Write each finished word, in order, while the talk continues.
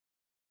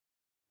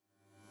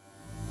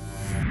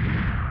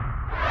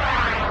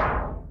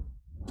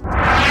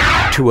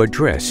To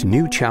address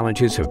new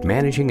challenges of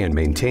managing and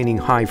maintaining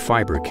high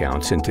fiber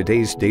counts in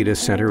today's data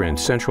center and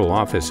central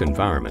office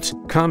environments,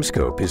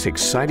 CommScope is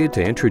excited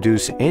to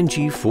introduce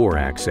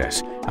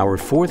NG4access, our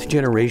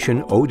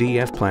fourth-generation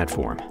ODF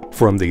platform.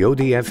 From the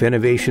ODF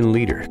innovation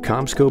leader,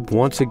 CommScope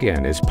once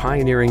again is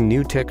pioneering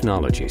new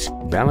technologies,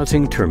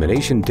 balancing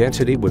termination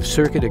density with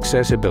circuit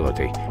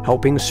accessibility,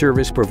 helping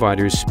service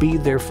providers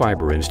speed their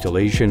fiber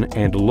installation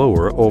and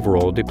lower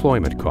overall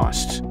deployment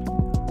costs.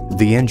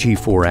 The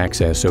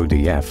NG4access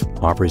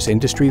ODF offers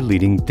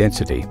industry-leading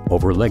density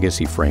over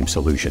legacy frame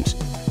solutions,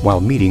 while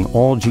meeting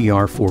all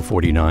GR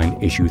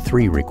 449 Issue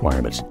 3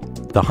 requirements.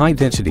 The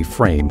high-density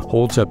frame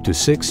holds up to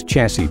 6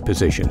 chassis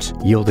positions,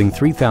 yielding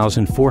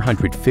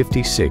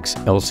 3,456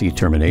 LC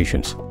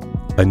terminations.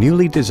 A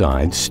newly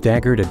designed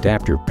staggered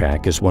adapter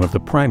pack is one of the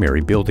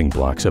primary building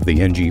blocks of the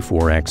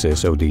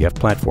NG4access ODF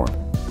platform.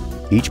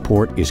 Each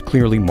port is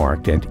clearly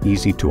marked and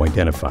easy to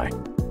identify.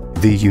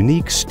 The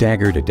unique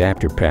staggered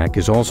adapter pack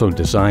is also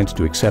designed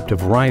to accept a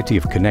variety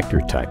of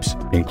connector types,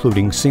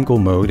 including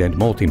single-mode and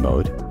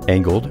multi-mode,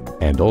 angled,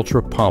 and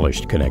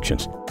ultra-polished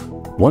connections.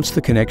 Once the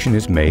connection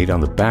is made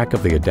on the back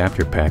of the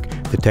adapter pack,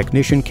 the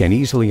technician can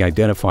easily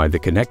identify the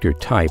connector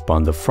type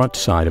on the front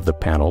side of the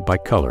panel by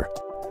color.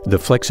 The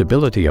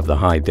flexibility of the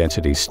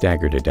high-density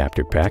staggered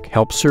adapter pack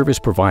helps service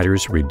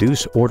providers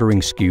reduce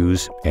ordering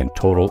SKUs and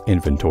total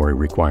inventory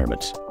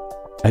requirements.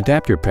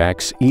 Adapter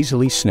packs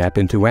easily snap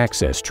into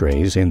access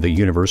trays in the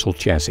universal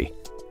chassis.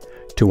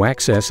 To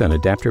access an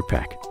adapter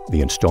pack,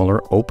 the installer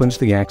opens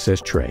the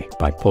access tray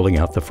by pulling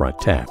out the front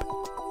tab.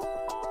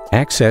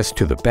 Access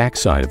to the back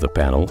side of the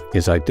panel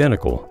is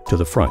identical to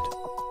the front.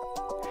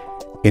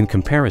 In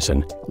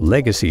comparison,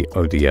 legacy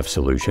ODF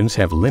solutions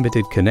have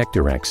limited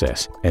connector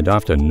access and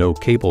often no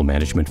cable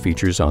management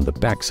features on the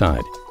back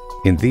side.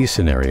 In these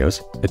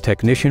scenarios, a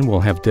technician will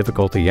have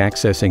difficulty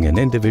accessing an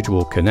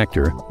individual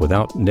connector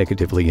without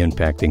negatively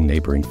impacting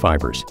neighboring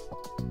fibers.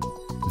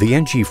 The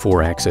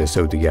NG4access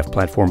ODF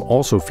platform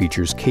also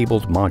features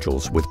cabled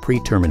modules with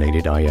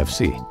pre-terminated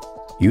IFC.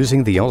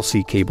 Using the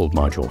LC cabled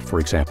module, for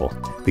example,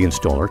 the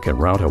installer can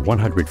route a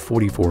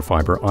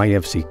 144-fiber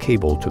IFC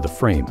cable to the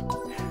frame,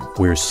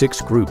 where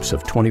 6 groups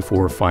of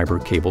 24-fiber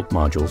cabled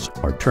modules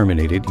are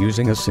terminated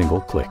using a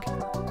single click.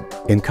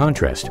 In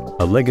contrast,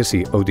 a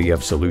legacy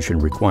ODF solution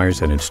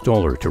requires an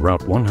installer to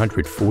route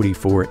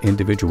 144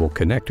 individual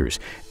connectors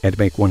and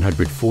make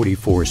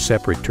 144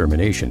 separate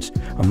terminations,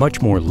 a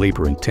much more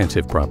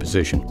labor-intensive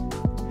proposition.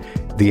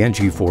 The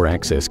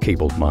NG4access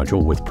cabled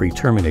module with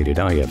pre-terminated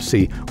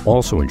IFC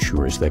also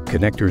ensures that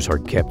connectors are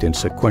kept in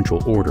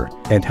sequential order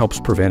and helps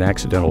prevent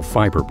accidental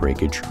fiber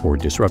breakage or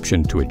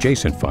disruption to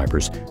adjacent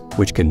fibers,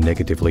 which can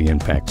negatively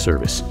impact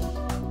service.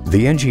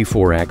 The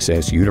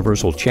NG4access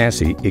universal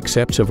chassis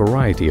accepts a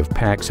variety of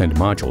packs and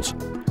modules.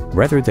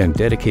 Rather than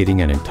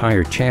dedicating an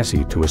entire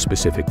chassis to a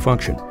specific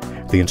function,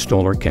 the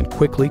installer can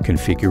quickly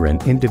configure an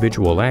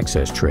individual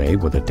access tray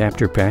with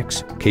adapter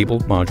packs,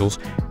 cabled modules,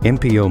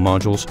 MPO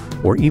modules,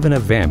 or even a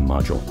VAM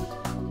module.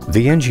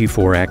 The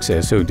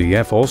NG4access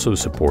ODF also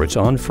supports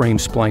on-frame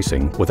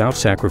splicing without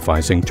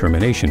sacrificing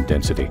termination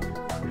density.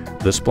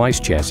 The splice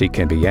chassis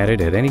can be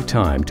added at any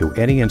time to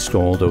any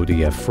installed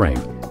ODF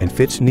frame and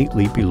fits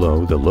neatly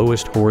below the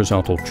lowest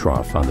horizontal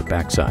trough on the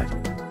backside.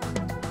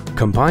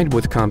 Combined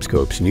with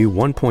CommScope's new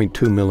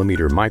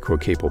 1.2mm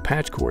microcable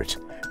patch cords,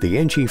 the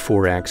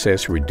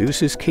NG4access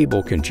reduces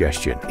cable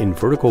congestion in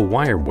vertical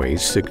wireways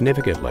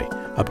significantly,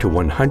 up to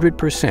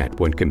 100%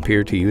 when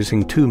compared to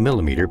using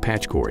 2mm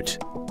patch cords.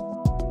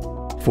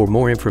 For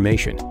more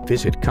information,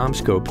 visit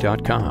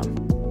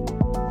CommScope.com.